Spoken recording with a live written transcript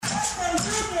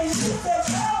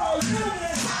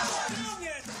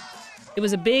It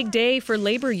was a big day for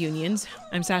labor unions.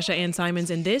 I'm Sasha Ann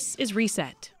Simons, and this is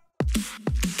Reset.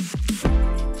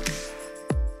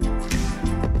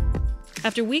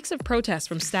 After weeks of protests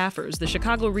from staffers, the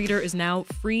Chicago Reader is now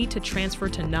free to transfer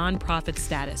to nonprofit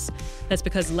status. That's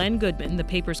because Len Goodman, the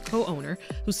paper's co-owner,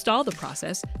 who stalled the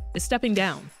process, is stepping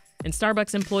down. And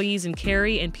Starbucks employees in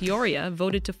Cary and Peoria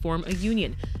voted to form a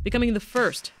union, becoming the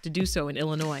first to do so in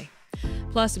Illinois.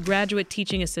 Plus, graduate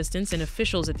teaching assistants and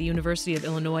officials at the University of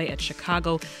Illinois at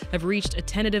Chicago have reached a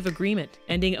tentative agreement,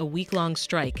 ending a week-long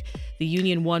strike. The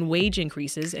union won wage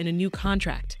increases and a new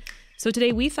contract. So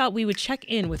today we thought we would check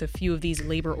in with a few of these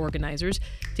labor organizers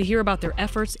to hear about their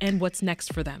efforts and what's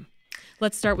next for them.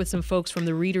 Let's start with some folks from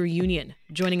the Reader Union.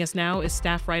 Joining us now is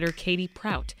staff writer Katie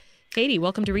Prout. Katie,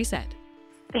 welcome to Reset.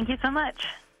 Thank you so much.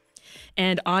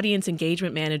 And audience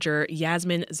engagement manager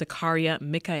Yasmin Zakaria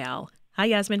Mikhail. Hi,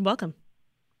 Yasmin. Welcome.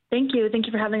 Thank you. Thank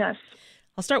you for having us.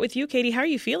 I'll start with you, Katie. How are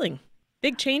you feeling?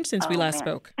 Big change since we last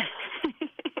spoke.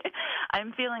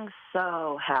 I'm feeling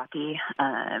so happy.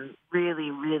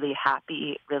 Really, really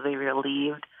happy, really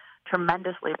relieved,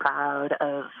 tremendously proud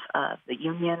of the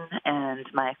union and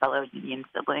my fellow union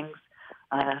siblings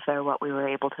for what we were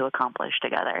able to accomplish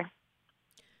together.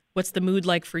 What's the mood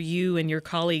like for you and your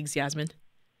colleagues, Yasmin?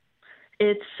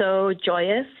 It's so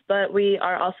joyous, but we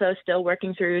are also still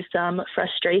working through some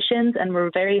frustrations, and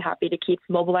we're very happy to keep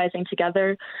mobilizing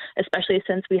together, especially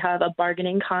since we have a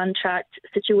bargaining contract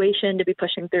situation to be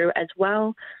pushing through as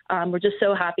well. We're just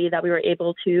so happy that we were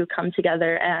able to come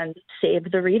together and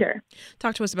save the Reader.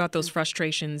 Talk to us about those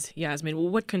frustrations, Yasmin.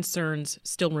 What concerns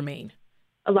still remain?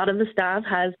 A lot of the staff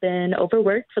has been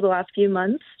overworked for the last few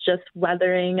months, just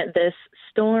weathering this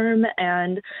storm,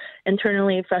 and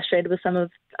internally frustrated with some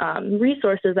of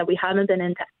resources that we haven't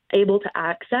been able to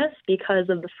access because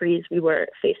of the freeze we were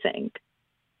facing.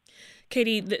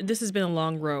 Katie, this has been a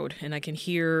long road, and I can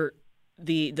hear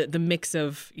the mix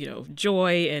of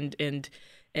joy and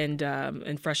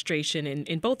frustration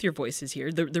in both your voices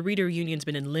here. The Reader Union's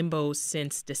been in limbo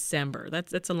since December.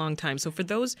 That's a long time. So for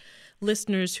those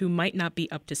listeners who might not be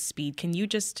up to speed, can you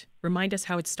just remind us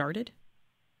how it started?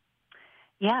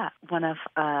 Yeah, one of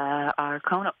our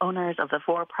co-owners of the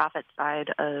for-profit side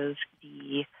of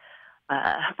the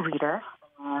Reader,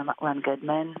 Len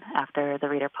Goodman, after the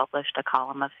Reader published a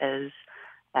column of his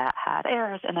that had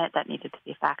errors in it that needed to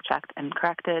be fact-checked and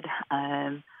corrected,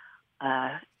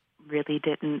 really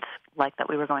didn't like that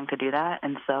we were going to do that,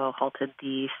 and so halted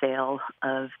the sale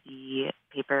of the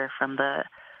paper from the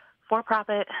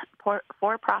for-profit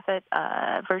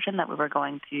version that we were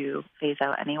going to phase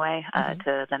out anyway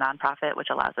to the nonprofit, which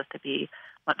allows us to be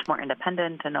much more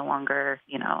independent and no longer,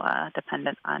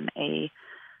 dependent on a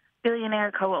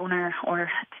billionaire co-owner or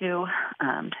two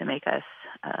to make us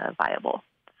viable.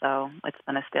 So it's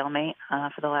been a stalemate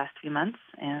for the last few months,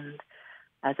 and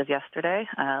as of yesterday,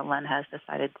 Len has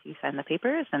decided to sign the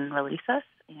papers and release us,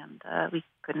 and we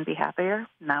couldn't be happier.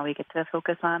 Now we get to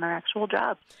focus on our actual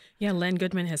job. Yeah, Len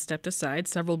Goodman has stepped aside.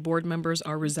 Several board members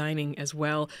are resigning as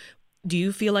well. Do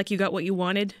you feel like you got what you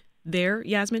wanted there,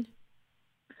 Yasmin?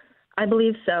 I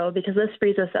believe so, because this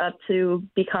frees us up to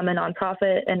become a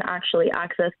nonprofit and actually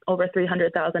access over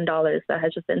 $300,000 that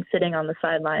has just been sitting on the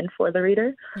sideline for the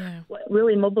Reader. Yeah. What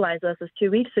really mobilized us is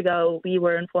 2 weeks ago, we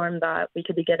were informed that we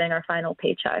could be getting our final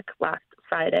paycheck last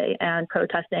Friday, and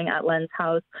protesting at Len's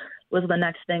house was the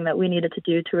next thing that we needed to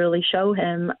do to really show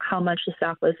him how much the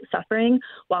staff was suffering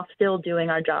while still doing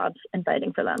our jobs and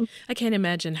fighting for them. I can't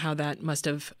imagine how that must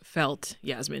have felt,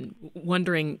 Yasmin,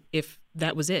 wondering if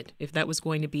that was it, if that was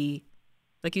going to be,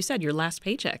 like you said, your last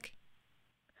paycheck.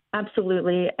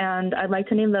 Absolutely. And I'd like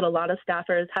to name that a lot of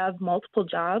staffers have multiple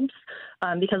jobs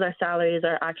because our salaries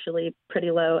are actually pretty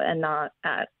low and not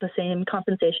at the same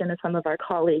compensation as some of our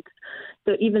colleagues.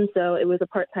 So even so, it was a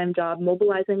part-time job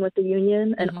mobilizing with the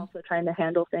union and also trying to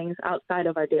handle things outside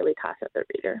of our daily tasks at the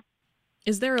Reader.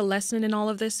 Is there a lesson in all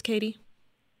of this, Katie?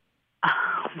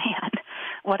 Oh, man,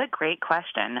 what a great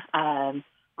question.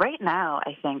 Right now,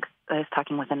 I think I was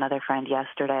talking with another friend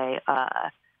yesterday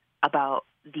about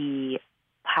the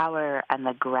power and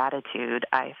the gratitude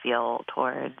I feel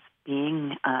towards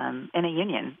being in a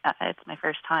union. It's my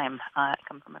first time. I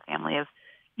come from a family of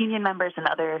union members in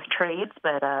other trades,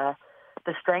 but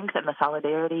the strength and the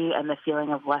solidarity and the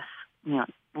feeling of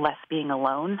less being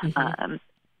alone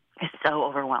is so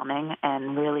overwhelming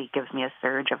and really gives me a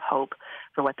surge of hope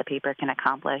for what the paper can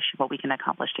accomplish, what we can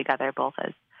accomplish together, both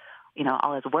as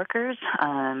all as workers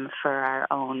for our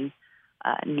own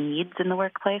needs in the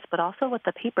workplace, but also what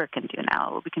the paper can do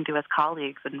now, what we can do as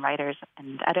colleagues and writers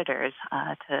and editors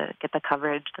to get the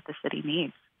coverage that the city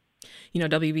needs.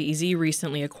 WBEZ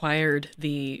recently acquired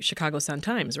the Chicago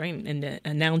Sun-Times, right, and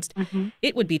announced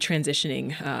it would be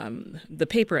transitioning the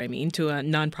paper, to a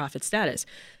nonprofit status.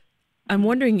 I'm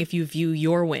wondering if you view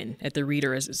your win at the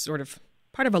Reader as sort of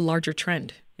part of a larger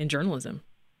trend in journalism.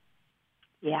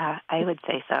 Yeah, I would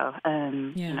say so.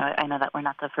 I know that we're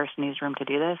not the first newsroom to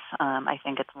do this. I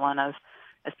think it's one of,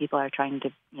 as people are trying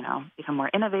to, become more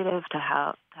innovative to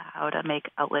how to make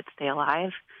outlets stay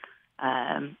alive.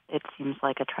 It seems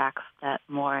like a track that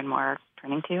more and more are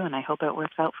turning to, and I hope it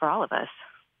works out for all of us.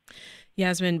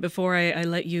 Yasmin, before I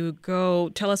let you go,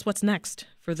 tell us what's next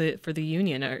for the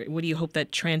union. Or what do you hope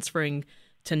that transferring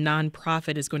to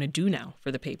nonprofit is going to do now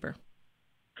for the paper?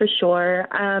 For sure.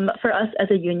 For us as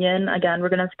a union, again, we're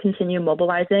going to continue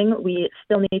mobilizing. We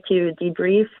still need to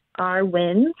debrief our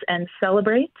wins and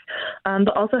celebrate,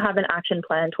 but also have an action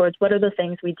plan towards what are the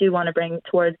things we do want to bring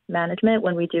towards management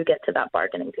when we do get to that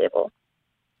bargaining table.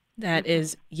 That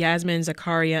is Yasmin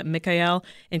Zakaria-Mikhael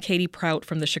and Katie Prout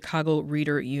from the Chicago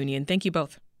Reader Union. Thank you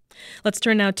both. Let's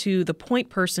turn now to the point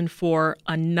person for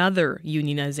another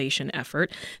unionization effort.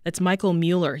 That's Michael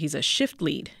Mueller. He's a shift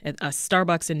lead at a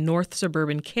Starbucks in North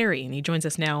Suburban Cary, and he joins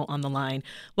us now on the line.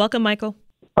 Welcome, Michael.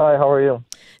 Hi, how are you?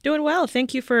 Doing well.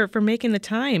 Thank you for making the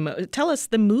time. Tell us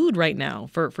the mood right now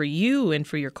for you and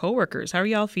for your coworkers. How are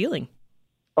you all feeling?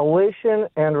 Elation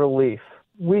and relief.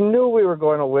 We knew we were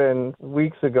going to win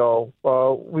weeks ago.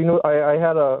 We knew I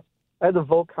had the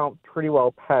vote count pretty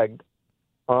well pegged.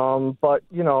 But,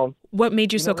 What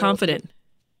made you so confident?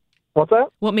 What's that?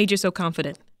 What made you so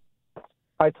confident?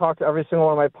 I talked to every single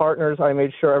one of my partners. I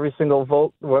made sure every single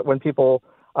vote, when people,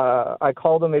 I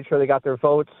called them, made sure they got their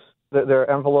votes,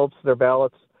 their envelopes, their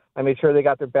ballots. I made sure they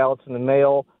got their ballots in the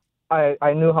mail.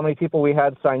 I knew how many people we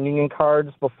had sign union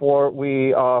cards before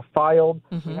we filed.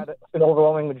 We had an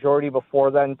overwhelming majority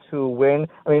before then to win.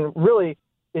 I mean, really,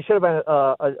 it should have been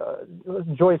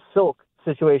a Joyce Silk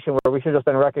situation where we should have just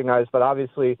been recognized, but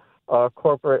obviously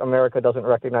corporate America doesn't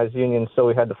recognize unions, so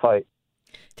we had to fight.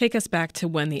 Take us back to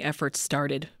when the effort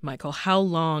started, Michael. How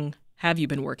long have you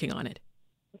been working on it?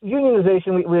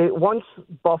 Unionization, we once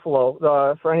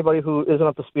Buffalo, for anybody who isn't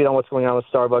up to speed on what's going on with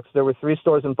Starbucks, there were 3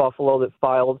 stores in Buffalo that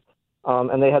filed,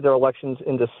 and they had their elections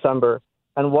in December.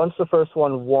 And once the first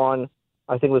one won,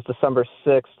 I think it was December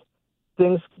 6th,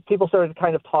 people started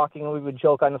kind of talking, and we would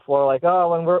joke on the floor like, oh,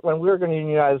 when we're going to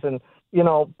unionize, and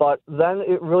but then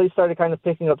it really started kind of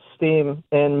picking up steam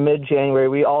in mid-January.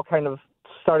 We all kind of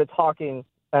started talking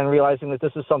and realizing that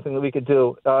this is something that we could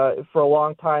do. For a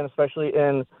long time, especially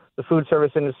in the food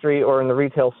service industry or in the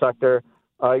retail sector,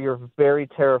 you're very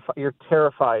terrified. You're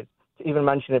terrified to even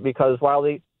mention it because while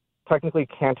they technically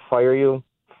can't fire you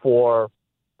for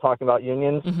talking about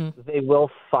unions, they will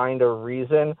find a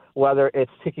reason, whether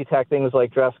it's ticky-tack things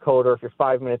like dress code or if you're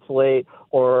 5 minutes late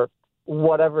or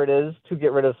whatever it is, to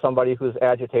get rid of somebody who's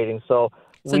agitating. So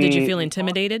did you feel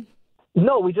intimidated?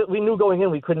 No, we knew going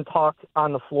in we couldn't talk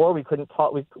on the floor. We couldn't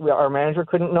talk. Our manager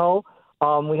couldn't know.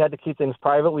 We had to keep things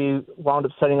private. We wound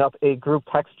up setting up a group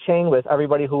text chain with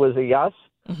everybody who was a yes,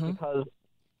 because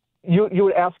you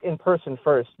would ask in person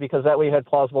first, because that way you had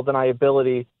plausible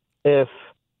deniability. If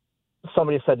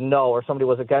somebody said no or somebody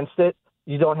was against it,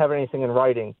 you don't have anything in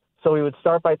writing. So we would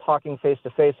start by talking face to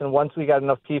face, and once we got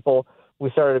enough people, we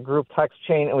started a group text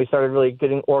chain, and we started really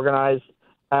getting organized.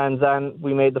 And then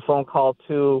we made the phone call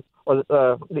to, or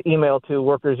the email to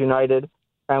Workers United,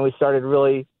 and we started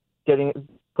really putting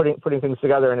things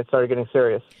together, and it started getting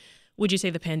serious. Would you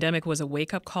say the pandemic was a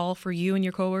wake-up call for you and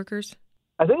your coworkers?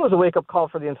 I think it was a wake-up call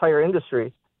for the entire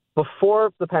industry.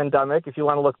 Before the pandemic, if you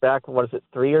want to look back,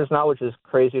 3 years now, which is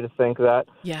crazy to think that.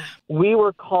 Yeah. We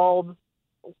were called,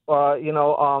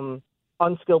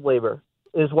 unskilled labor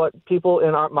is what people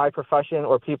in my profession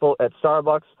or people at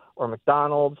Starbucks or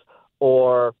McDonald's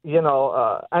or,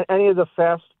 any of the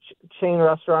fast chain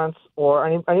restaurants or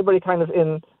anybody kind of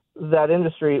in that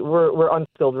industry, we're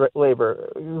unskilled labor,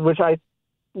 which I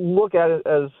look at it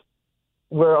as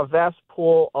we're a vast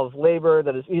pool of labor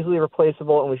that is easily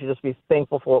replaceable, and we should just be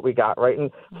thankful for what we got, right? And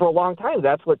for a long time,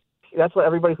 that's what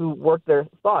everybody who worked there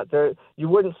thought. You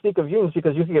wouldn't speak of unions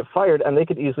because you could get fired and they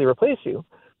could easily replace you.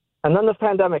 And then the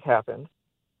pandemic happened,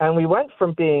 and we went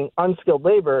from being unskilled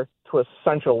labor to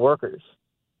essential workers.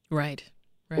 Right.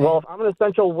 Well, if I'm an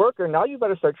essential worker, now you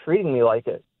better start treating me like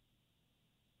it.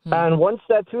 And once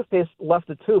that toothpaste left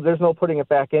the tube, there's no putting it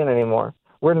back in anymore.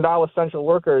 We're now essential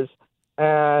workers,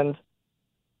 and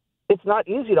it's not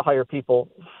easy to hire people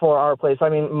for our place. I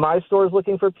mean, my store is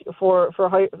looking for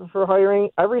hiring.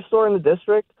 Every store in the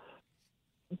district,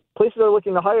 places that are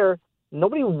looking to hire,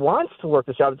 nobody wants to work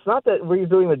this job. It's not that we're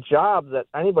doing the job that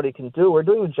anybody can do. We're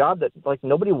doing the job that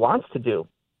nobody wants to do.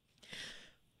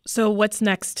 So what's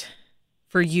next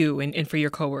for you and for your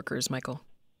coworkers, Michael?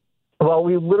 Well,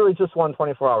 we literally just won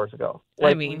 24 hours ago.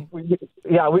 I mean, we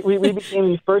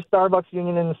became the first Starbucks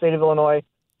union in the state of Illinois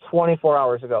 24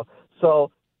 hours ago.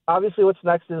 So obviously what's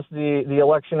next is the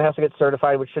election has to get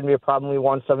certified, which shouldn't be a problem. We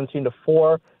won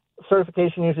 17-4.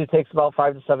 Certification usually takes about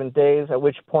 5 to 7 days, at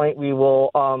which point we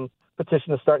will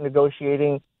petition to start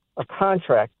negotiating a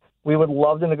contract. We would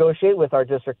love to negotiate with our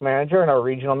district manager and our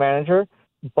regional manager,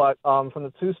 but from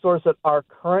the 2 stores that are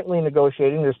currently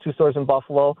negotiating, there's 2 stores in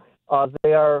Buffalo,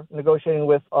 they are negotiating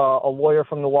with a lawyer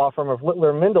from the law firm of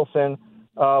Littler Mendelson,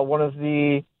 one of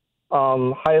the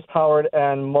highest powered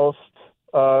and most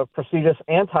prestigious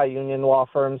anti-union law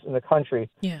firms in the country.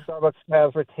 Yeah. Starbucks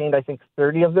has retained, I think,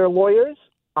 30 of their lawyers.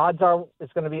 Odds are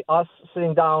it's going to be us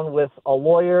sitting down with a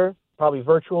lawyer, probably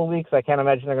virtually, because I can't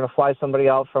imagine they're going to fly somebody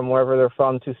out from wherever they're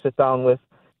from to sit down with,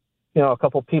 a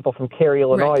couple people from Cary,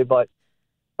 Illinois. Right. But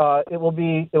it will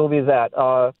be that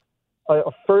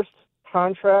a first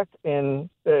contract on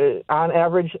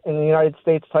average in the United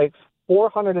States takes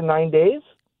 409 days.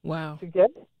 Wow. To get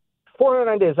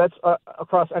 409 days. That's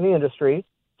across any industry.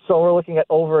 So we're looking at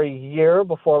over a year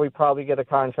before we probably get a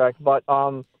contract. But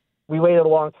we waited a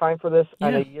long time for this,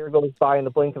 and a year goes by in the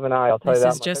blink of an eye. I'll tell you that.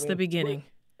 This is just the beginning.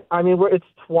 It's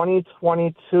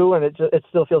 2022, and it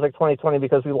still feels like 2020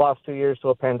 because we lost 2 years to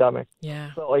a pandemic. Yeah.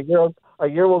 So a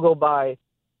year will go by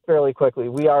fairly quickly.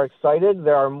 We are excited.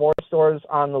 There are more stores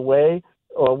on the way.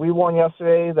 We won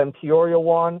yesterday, then Peoria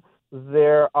won.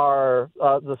 There are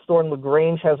the store in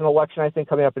LaGrange has an election, I think,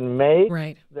 coming up in May.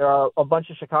 Right. There are a bunch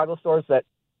of Chicago stores that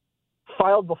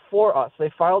filed before us.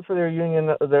 They filed for their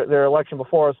union, their election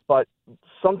before us, but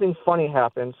something funny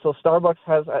happened. So Starbucks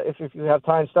has, if you have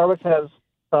time, Starbucks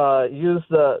has used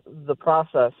the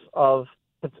process of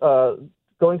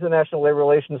going to the National Labor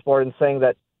Relations Board and saying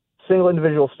that single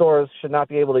individual stores should not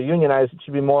be able to unionize. It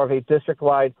should be more of a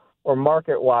district-wide or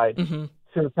market-wide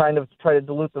to kind of try to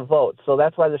dilute the vote. So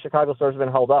that's why the Chicago stores have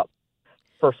been held up.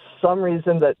 For some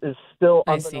reason that is still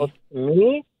unbeknownst to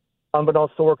me,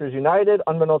 unbeknownst to Workers United,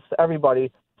 unbeknownst to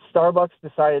everybody, Starbucks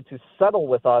decided to settle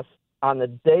with us on the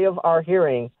day of our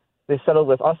hearing. They settled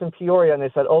with us in Peoria, and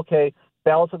they said, okay,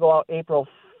 ballots will go out April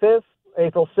 5th,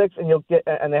 April 6th,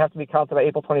 and they have to be counted by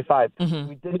April 25th.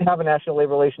 We didn't have a National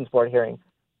Labor Relations Board hearing.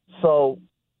 So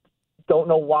don't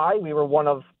know why. We were one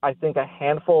of, I think, a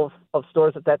handful of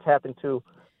stores that's happened to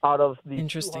out of the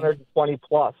 220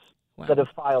 plus that have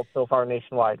filed so far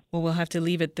nationwide. Well, we'll have to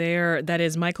leave it there. That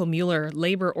is Michael Mueller,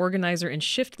 labor organizer and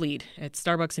shift lead at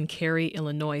Starbucks in Cary,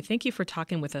 Illinois. Thank you for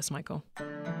talking with us, Michael.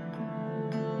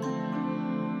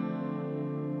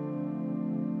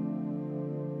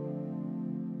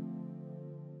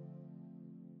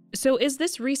 So is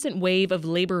this recent wave of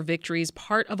labor victories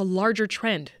part of a larger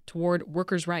trend toward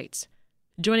workers' rights?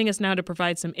 Joining us now to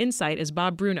provide some insight is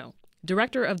Bob Bruno,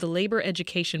 director of the Labor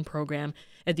Education Program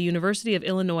at the University of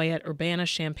Illinois at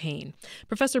Urbana-Champaign.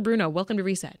 Professor Bruno, welcome to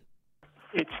Reset.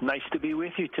 It's nice to be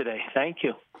with you today. Thank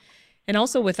you. And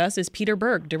also with us is Peter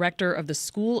Berg, director of the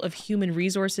School of Human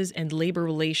Resources and Labor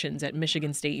Relations at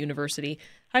Michigan State University.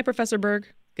 Hi, Professor Berg.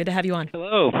 Good to have you on.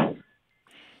 Hello.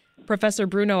 Professor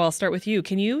Bruno, I'll start with you.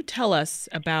 Can you tell us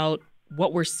about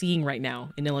what we're seeing right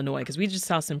now in Illinois? Because we just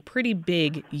saw some pretty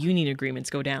big union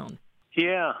agreements go down.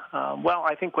 Yeah. Well,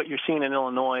 I think what you're seeing in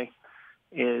Illinois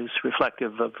is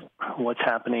reflective of what's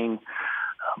happening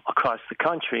across the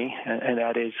country, and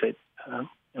that is that,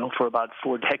 for about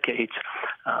 4 decades,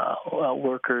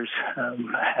 workers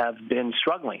have been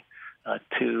struggling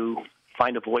to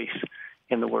find a voice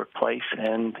in the workplace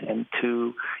and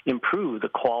to improve the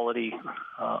quality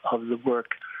of the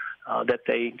work that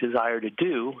they desire to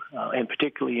do, and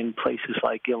particularly in places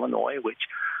like Illinois, which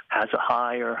has a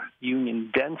higher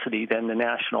union density than the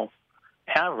national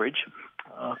average.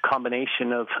 A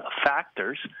combination of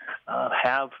factors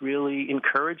have really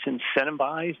encouraged,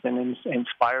 incentivized, and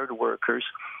inspired workers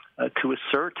to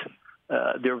assert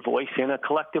their voice in a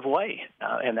collective way.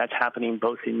 And that's happening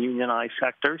both in unionized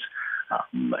sectors,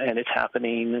 and it's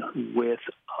happening with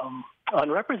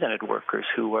unrepresented workers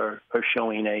who are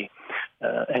showing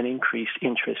an increased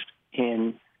interest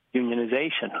in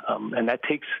unionization, and that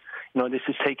takes, this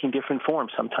is taking different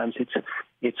forms. Sometimes it's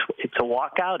a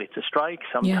walkout, it's a strike.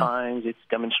 Sometimes it's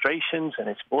demonstrations and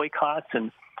it's boycotts,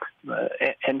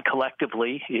 and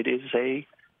collectively it is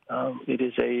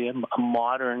a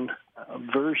modern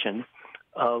version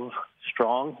of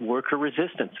strong worker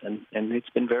resistance, and it's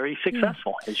been very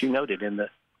successful, as you noted in the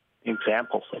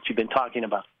examples that you've been talking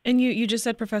about. And you just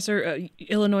said, Professor,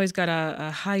 Illinois' got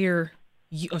a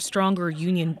stronger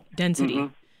union density.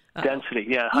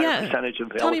 Density, higher percentage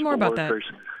of eligible Tell me more about workers.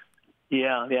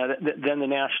 than the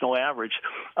national average.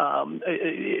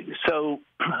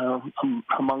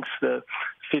 Amongst the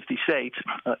 50 states,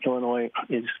 Illinois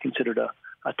is considered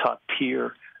a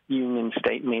top-tier union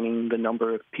state, meaning the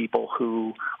number of people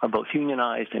who are both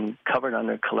unionized and covered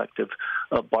under collective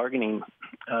bargaining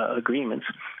agreements.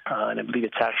 And I believe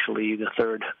it's actually the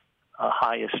third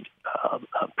highest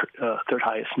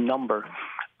number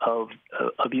of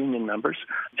union members.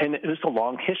 And there's a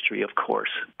long history, of course,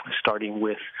 starting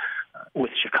with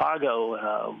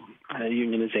Chicago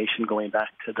unionization, going back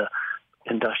to the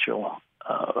industrial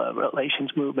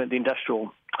relations movement, the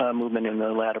industrial movement in the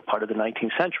latter part of the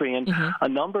 19th century. And a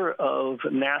number of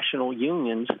national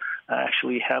unions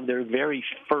actually have their very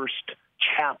first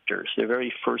chapters, their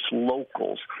very first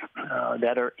locals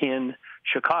that are in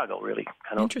Chicago, really,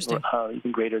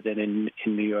 even greater than in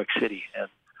New York City. And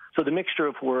so the mixture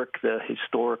of work, the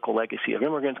historical legacy of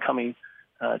immigrants coming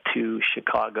to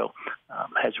Chicago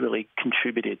has really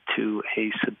contributed to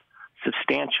a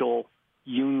substantial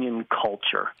union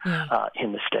culture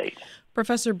in the state.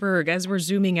 Professor Berg, as we're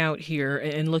zooming out here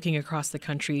and looking across the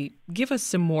country, give us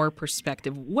some more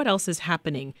perspective. What else is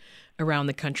happening around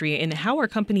the country, and how are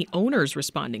company owners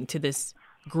responding to this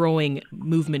growing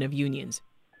movement of unions?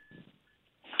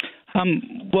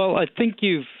 Well, I think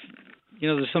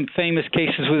there's some famous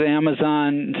cases with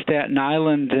Amazon, Staten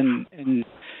Island, and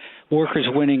workers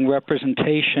winning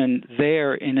representation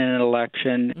there in an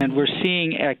election, and we're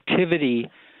seeing activity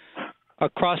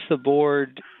across the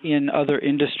board in other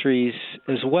industries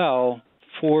as well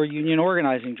for union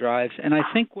organizing drives. And I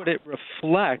think what it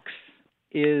reflects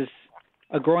is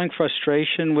a growing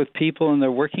frustration with people in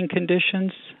their working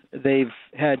conditions. They've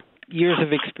had years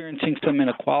of experiencing some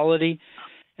inequality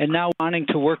and now wanting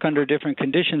to work under different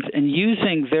conditions and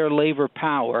using their labor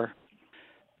power.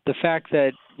 The fact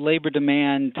that labor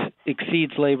demand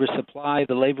exceeds labor supply,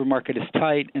 the labor market is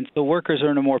tight, and so workers are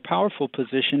in a more powerful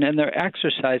position, and they're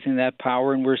exercising that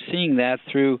power, and we're seeing that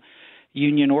through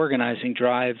union organizing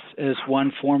drives as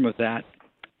one form of that.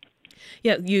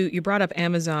 Yeah, you brought up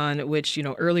Amazon, which,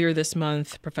 earlier this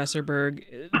month, Professor Berg,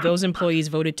 those employees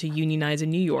voted to unionize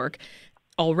in New York.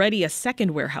 Already a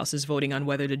second warehouse is voting on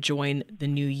whether to join the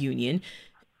new union.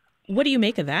 What do you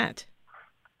make of that?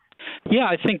 Yeah,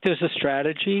 I think there's a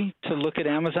strategy to look at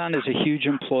Amazon as a huge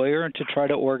employer and to try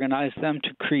to organize them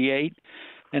to create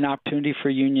an opportunity for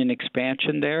union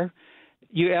expansion there.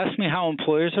 You asked me how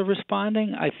employers are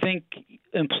responding. I think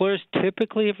employers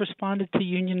typically have responded to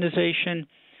unionization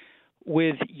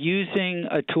with using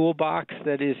a toolbox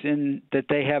that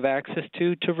they have access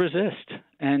to resist,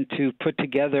 and to put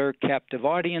together captive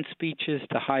audience speeches,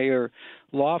 to hire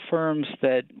law firms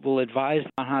that will advise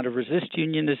on how to resist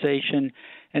unionization,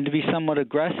 and to be somewhat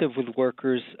aggressive with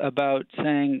workers about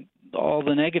saying all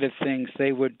the negative things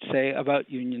they would say about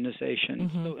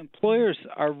unionization. So employers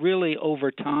are really,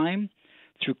 over time,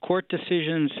 through court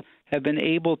decisions, have been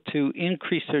able to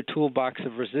increase their toolbox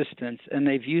of resistance, and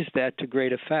they've used that to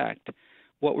great effect.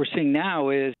 What we're seeing now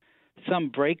is some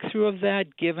breakthrough of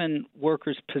that given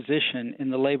workers' position in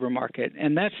the labor market,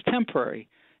 and that's temporary.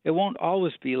 It won't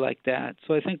always be like that.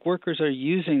 So I think workers are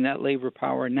using that labor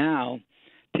power now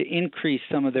to increase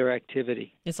some of their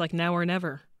activity. It's like now or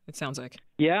never, it sounds like.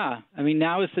 Yeah. I mean,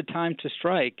 now is the time to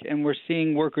strike, and we're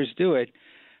seeing workers do it.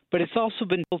 But it's also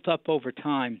been built up over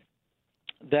time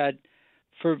that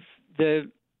for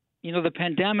the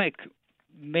pandemic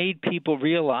made people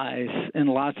realize in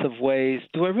lots of ways,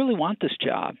 do I really want this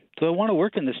job? Do I want to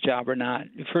work in this job or not?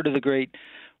 You've heard of the great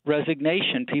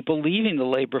resignation, people leaving the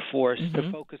labor force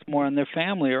to focus more on their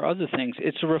family or other things.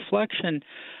 It's a reflection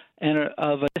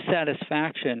of a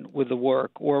dissatisfaction with the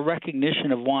work, or a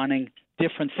recognition of wanting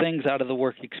different things out of the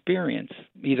work experience,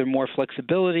 either more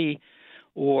flexibility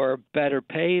or better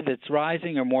pay that's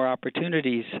rising, or more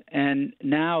opportunities, and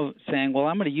now saying, well,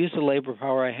 I'm going to use the labor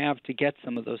power I have to get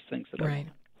some of those things that I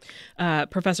want.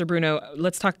 Professor Bruno,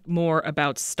 let's talk more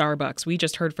about Starbucks. We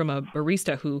just heard from a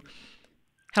barista who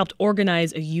helped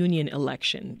organize a union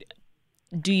election.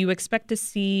 Do you expect to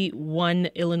see one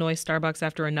Illinois Starbucks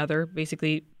after another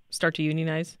basically start to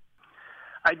unionize?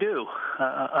 I do.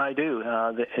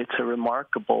 It's a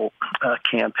remarkable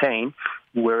campaign.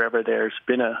 Wherever there's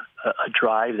been a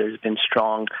drive, there's been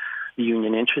strong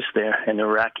union interest there, and they're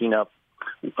racking up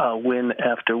win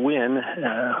after win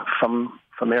from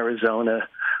Arizona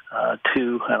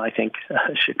to, and I think,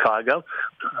 Chicago.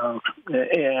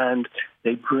 And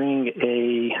they bring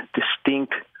a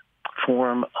distinct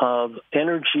form of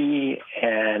energy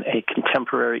and a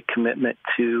contemporary commitment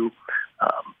to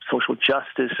social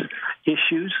justice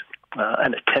issues,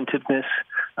 an attentiveness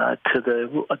to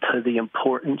the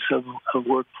importance of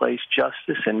workplace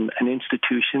justice and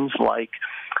institutions like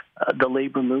the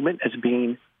labor movement as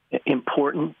being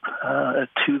important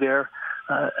to their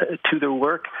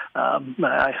work.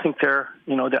 I think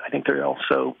they're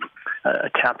also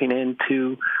tapping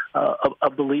into a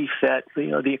belief that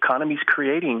the economy is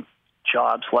creating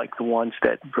jobs like the ones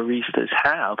that baristas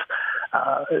have,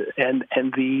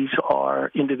 and these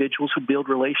are individuals who build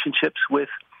relationships with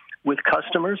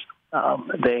customers.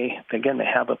 They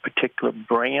have a particular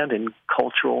brand and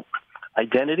cultural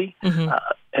identity,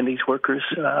 and these workers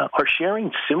are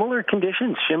sharing similar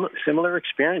conditions, similar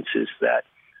experiences that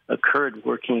occurred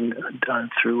working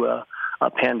through a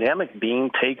pandemic, being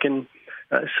taken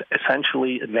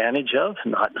essentially advantage of.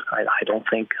 I don't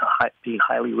think being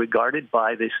highly regarded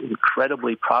by this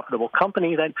incredibly profitable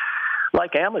company that,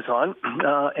 like Amazon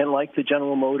and like the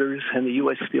General Motors and the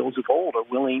U.S. Steels of old, are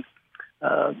willing,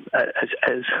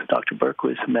 as Dr. Burke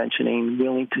was mentioning,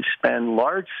 willing to spend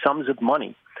large sums of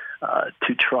money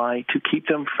to try to keep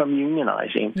them from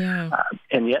unionizing.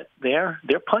 And yet they're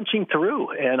punching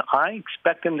through, and I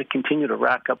expect them to continue to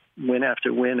rack up win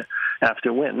after win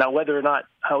after win. Now, whether or not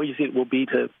how easy it will be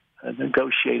to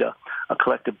negotiate a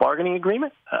collective bargaining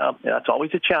agreement, that's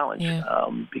always a challenge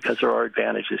because there are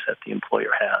advantages that the employer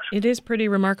has. It is pretty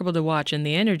remarkable to watch, and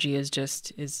the energy is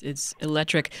it's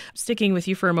electric. Sticking with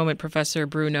you for a moment, Professor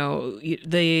Bruno,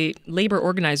 the labor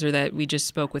organizer that we just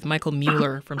spoke with, Michael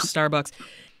Mueller from Starbucks,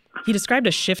 he described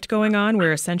a shift going on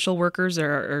where essential workers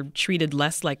are treated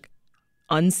less like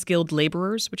unskilled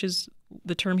laborers, which is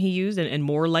the term he used, and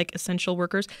more like essential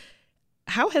workers.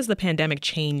 How has the pandemic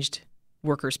changed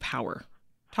workers' power?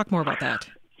 Talk more about that.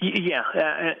 Yeah,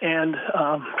 and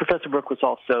Professor Brooke was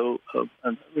also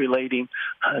relating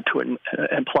to it,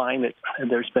 implying that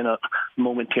there's been a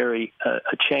momentary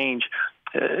a change.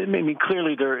 I mean,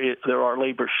 clearly there are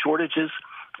labor shortages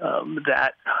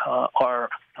that are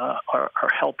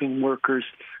helping workers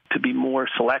to be more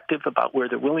selective about where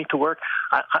they're willing to work.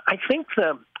 I think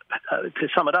to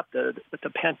sum it up, what the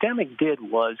pandemic did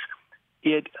was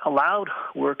it allowed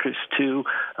workers to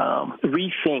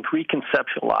rethink,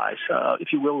 reconceptualize,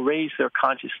 if you will, raise their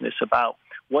consciousness about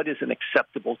what is an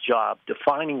acceptable job,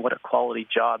 defining what a quality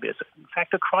job is. In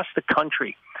fact, across the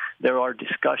country, there are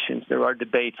discussions, there are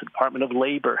debates. The Department of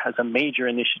Labor has a major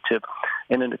initiative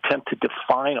in an attempt to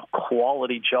define a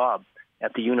quality job.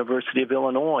 At the University of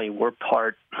Illinois, we're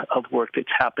part of work that's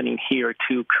happening here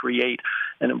to create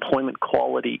an employment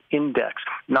quality index,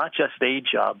 not just a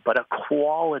job, but a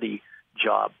quality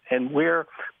job. And where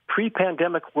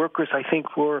pre-pandemic workers, I think,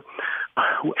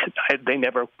 they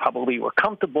never probably were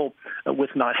comfortable with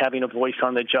not having a voice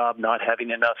on the job, not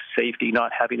having enough safety,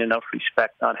 not having enough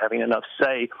respect, not having enough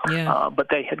say. But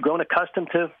they had grown accustomed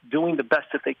to doing the best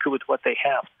that they could with what they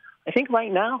have. I think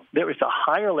right now there is a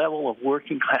higher level of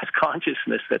working class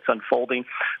consciousness that's unfolding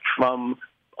from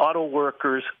auto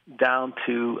workers down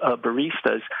to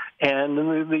baristas, and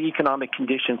the economic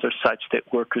conditions are such that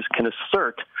workers can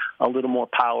assert a little more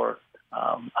power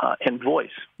and voice.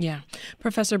 Yeah.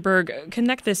 Professor Berg,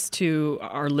 connect this to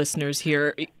our listeners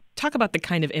here. Talk about the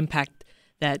kind of impact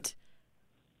that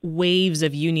waves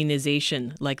of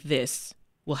unionization like this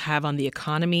will have on the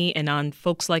economy and on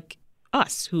folks like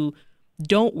us who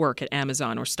don't work at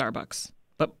Amazon or Starbucks,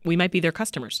 but we might be their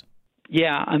customers.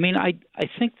 Yeah, I mean, I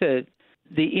think that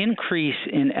the increase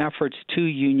in efforts to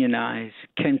unionize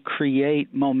can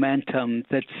create momentum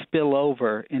that spill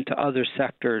over into other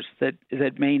sectors that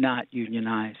may not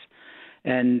unionize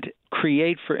and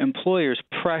create for employers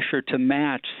pressure to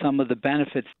match some of the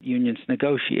benefits unions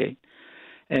negotiate.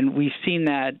 And we've seen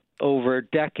that over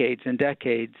decades and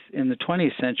decades in the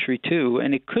 20th century, too.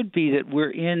 And it could be that we're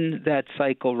in that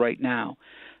cycle right now,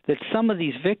 that some of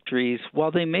these victories, while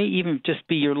they may even just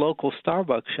be your local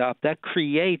Starbucks shop, that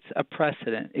creates a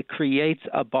precedent. It creates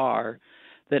a bar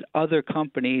that other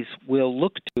companies will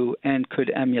look to and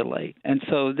could emulate. And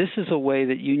so this is a way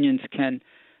that unions can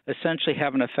essentially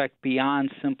have an effect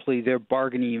beyond simply their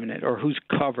bargaining unit or who's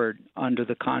covered under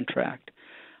the contract.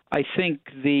 I think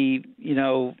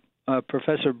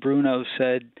Professor Bruno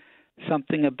said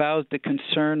something about the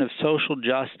concern of social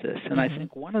justice. And I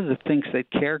think one of the things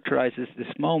that characterizes this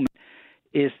moment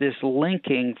is this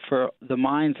linking for the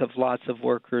minds of lots of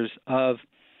workers of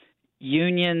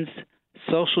unions,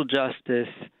 social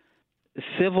justice,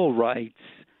 civil rights,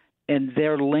 and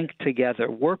they're linked together,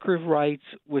 worker rights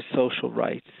with social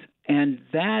rights. And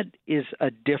that is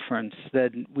a difference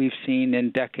that we've seen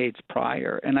in decades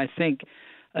prior. And I think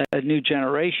a new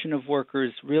generation of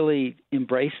workers really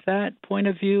embrace that point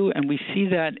of view, and we see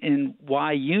that in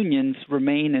why unions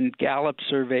remain in Gallup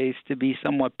surveys to be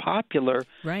somewhat popular,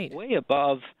 way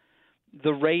above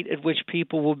the rate at which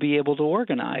people will be able to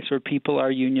organize, or people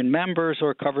are union members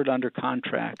or covered under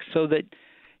contracts. So that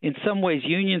in some ways,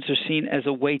 unions are seen as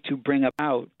a way to bring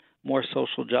about more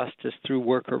social justice through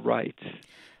worker rights.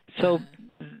 So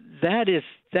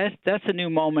that's a new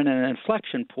moment and an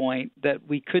inflection point that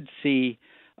we could see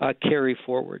carry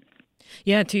forward.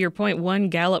 Yeah, to your point, one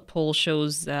Gallup poll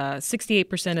shows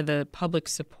 68% of the public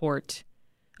support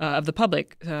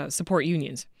support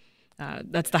unions.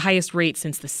 That's the highest rate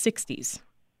since the 60s.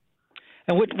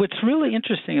 And what's really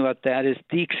interesting about that is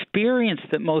the experience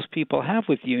that most people have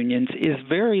with unions is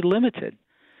very limited.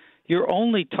 You're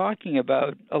only talking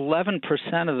about 11%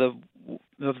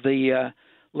 of the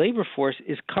labor force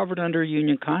is covered under a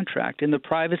union contract. In the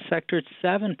private sector, it's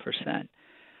 7%.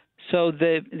 So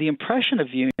the impression of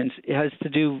unions has to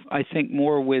do, I think,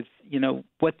 more with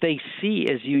what they see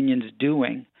as unions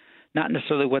doing, not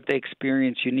necessarily what they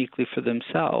experience uniquely for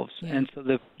themselves. Yeah. And so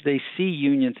they see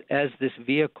unions as this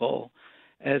vehicle,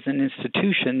 as an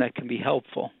institution that can be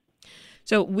helpful.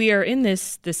 So we are in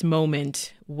this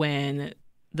moment when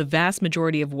the vast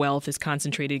majority of wealth is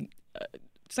concentrated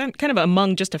kind of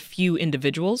among just a few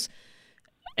individuals,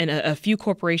 and a few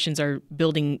corporations are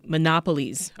building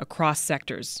monopolies across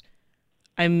sectors.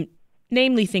 I'm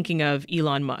namely thinking of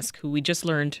Elon Musk, who we just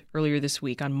learned earlier this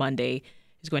week on Monday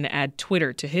is going to add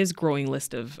Twitter to his growing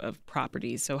list of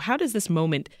properties. So how does this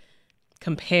moment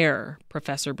compare,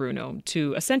 Professor Bruno,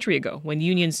 to a century ago when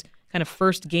unions kind of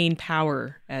first gained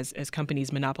power as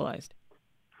companies monopolized?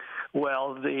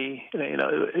 Well,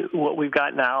 what we've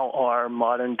got now are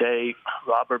modern-day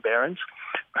robber barons.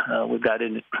 We've got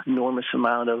an enormous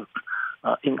amount of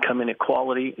income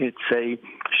inequality. It's a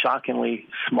shockingly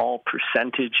small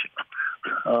percentage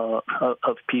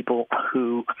of people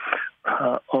who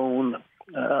own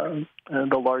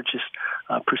the largest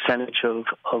percentage of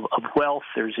wealth.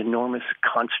 There's enormous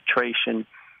concentration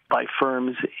by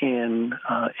firms in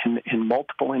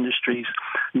multiple industries,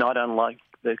 not unlike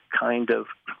the kind of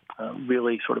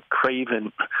really sort of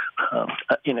craven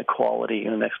inequality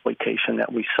and exploitation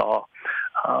that we saw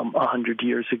 100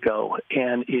 years ago.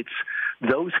 And it's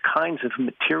those kinds of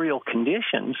material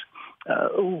conditions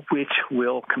which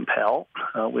will compel,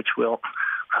 which will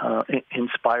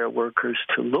inspire workers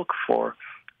to look for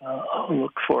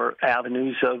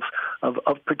avenues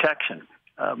of protection.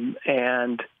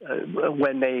 And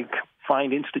when they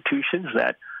find institutions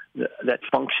that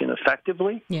function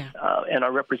effectively and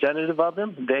are representative of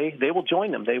them, they will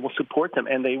join them, they will support them,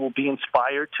 and they will be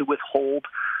inspired to withhold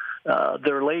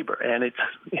their labor. And it's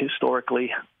historically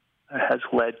has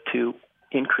led to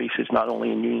increases not only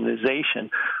in unionization,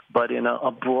 but in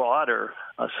a broader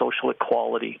social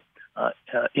equality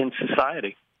in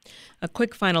society. A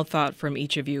quick final thought from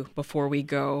each of you before we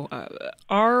go.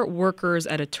 Are workers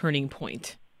at a turning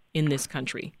point in this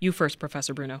country? You first,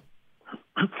 Professor Bruno.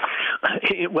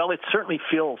 Well, it certainly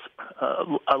feels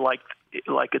like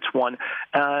it's one,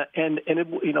 and it,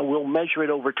 we'll measure it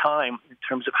over time in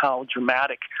terms of how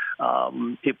dramatic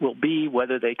it will be,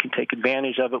 whether they can take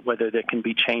advantage of it, whether there can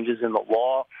be changes in the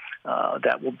law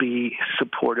that will be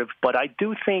supportive. But I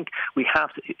do think we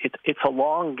have to. It's a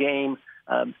long game.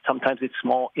 Sometimes it's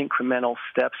small incremental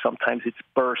steps. Sometimes it's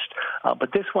burst.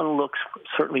 But this one looks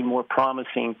certainly more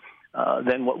promising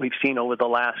than what we've seen over the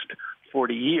last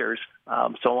 40 years.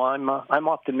 So I'm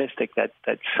optimistic that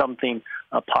something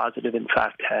positive, in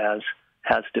fact,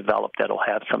 has developed that'll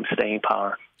have some staying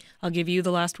power. I'll give you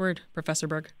the last word, Professor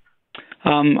Berg.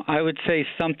 I would say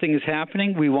something is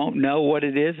happening. We won't know what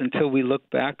it is until we look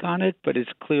back on it, but it's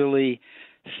clearly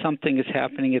something is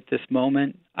happening at this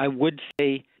moment. I would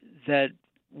say that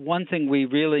one thing we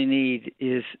really need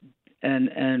is,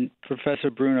 and Professor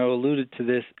Bruno alluded to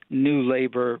this, new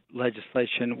labor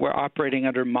legislation. We're operating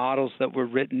under models that were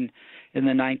written in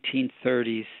the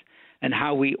 1930s and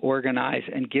how we organize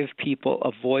and give people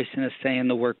a voice and a say in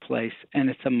the workplace. And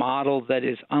it's a model that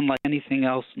is unlike anything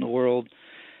else in the world,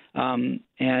 and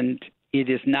it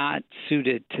is not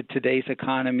suited to today's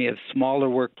economy of smaller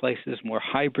workplaces, more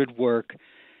hybrid work.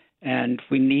 And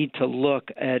we need to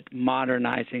look at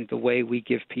modernizing the way we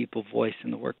give people voice in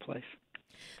the workplace.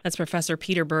 That's Professor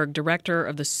Peter Berg, director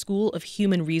of the School of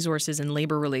Human Resources and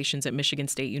Labor Relations at Michigan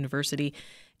State University,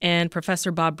 and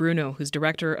Professor Bob Bruno, who's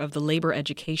director of the Labor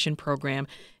Education Program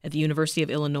at the University of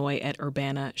Illinois at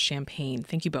Urbana-Champaign.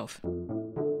 Thank you both.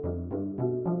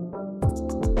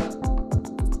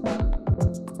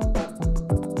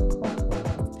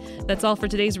 That's all for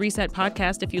today's Reset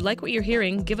podcast. If you like what you're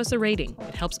hearing, give us a rating.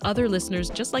 It helps other listeners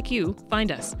just like you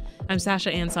find us. I'm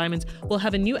Sasha Ann Simons. We'll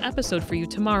have a new episode for you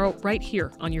tomorrow right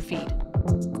here on your feed.